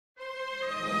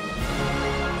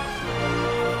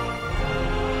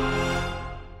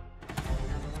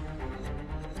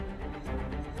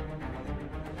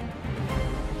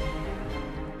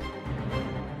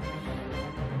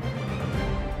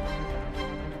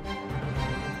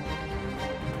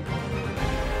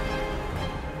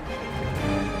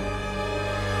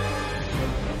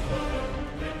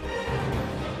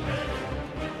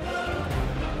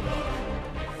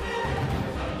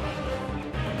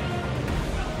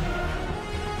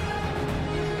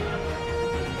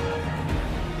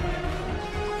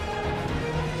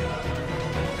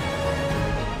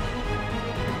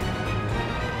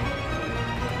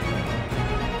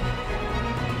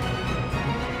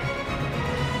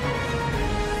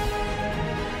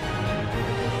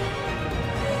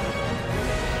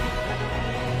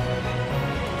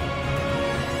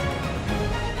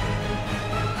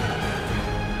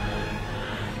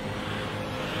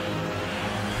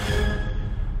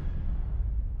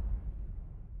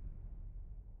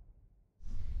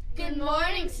Good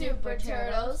morning, Super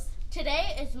Turtles.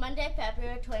 Today is Monday,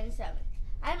 February 27th.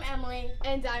 I'm Emily.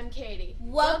 And I'm Katie.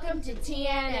 Welcome to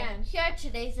TNN. Here are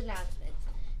today's announcements.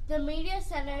 The media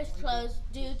center is closed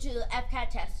due to FCAT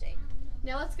testing.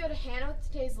 Now let's go to Hannah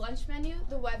with today's lunch menu,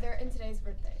 the weather, and today's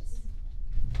birthdays.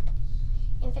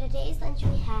 And for today's lunch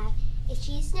we have a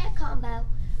cheese snack combo,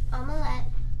 omelette,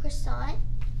 croissant,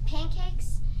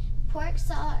 pancakes, pork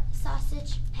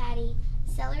sausage patty,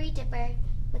 celery dipper,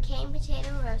 McCain potato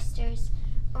roasters,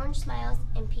 orange smiles,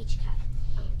 and peach cup.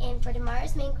 And for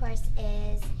tomorrow's main course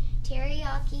is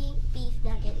teriyaki beef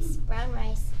nuggets, brown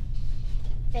rice,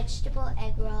 vegetable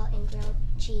egg roll, and grilled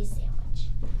cheese sandwich.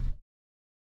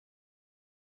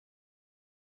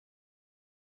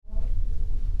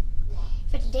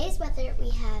 For today's weather,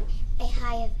 we have a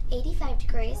high of 85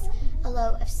 degrees, a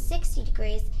low of 60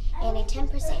 degrees, and a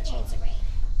 10% chance of rain.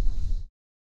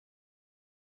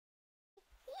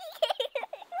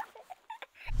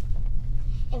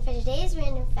 And for today's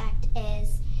random fact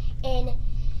is, in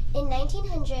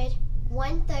 1900,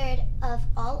 1/3 of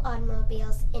all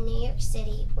automobiles in New York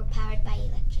City were powered by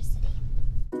electricity.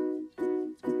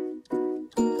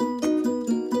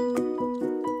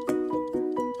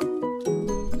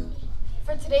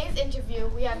 For today's interview,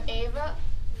 we have Ava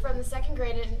from the second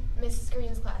grade in Mrs.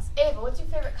 Green's class. Ava, what's your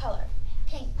favorite color?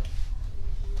 Pink.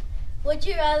 Would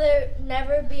you rather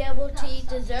never be able to eat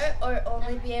dessert or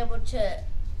only be able to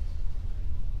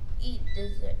eat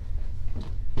dessert?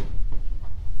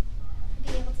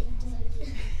 Be able to eat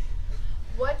dessert.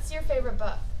 What's your favorite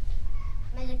book?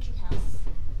 Magic Tree House.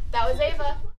 That was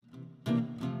Ava.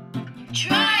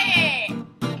 Try it!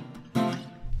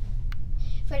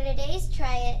 For today's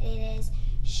try it, it is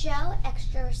show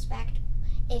extra respect.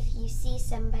 If you see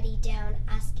somebody down,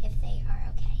 ask if they are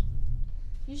okay.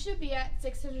 You should be at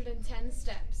 610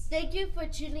 steps. Thank you for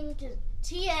tuning to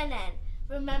TNN.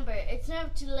 Remember, it's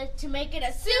enough to make it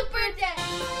a super day!